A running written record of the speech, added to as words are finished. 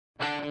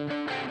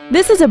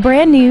This is a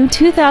brand new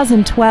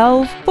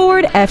 2012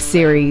 Ford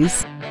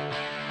F-Series.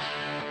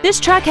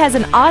 This truck has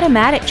an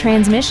automatic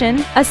transmission,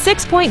 a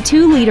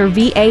 6.2-liter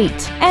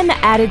V8, and the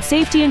added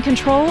safety and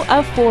control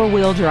of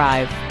four-wheel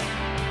drive.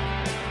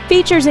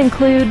 Features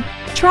include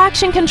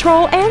traction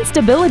control and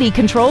stability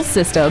control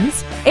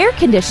systems, air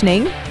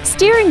conditioning,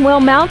 steering wheel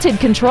mounted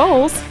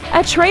controls,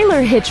 a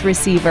trailer hitch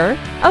receiver,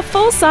 a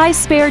full-size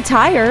spare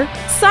tire,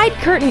 side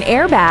curtain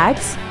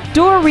airbags,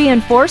 door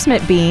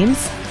reinforcement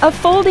beams, a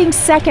folding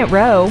second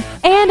row,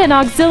 and an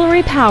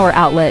auxiliary power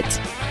outlet.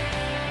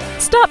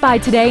 Stop by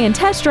today and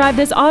test drive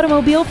this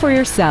automobile for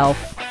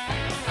yourself.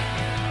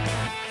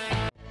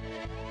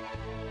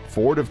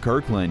 Ford of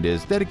Kirkland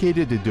is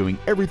dedicated to doing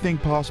everything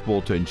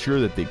possible to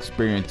ensure that the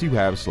experience you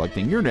have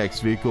selecting your next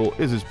vehicle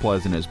is as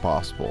pleasant as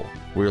possible.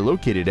 We're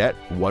located at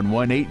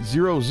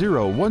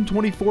 11800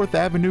 124th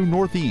Avenue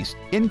Northeast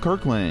in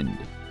Kirkland.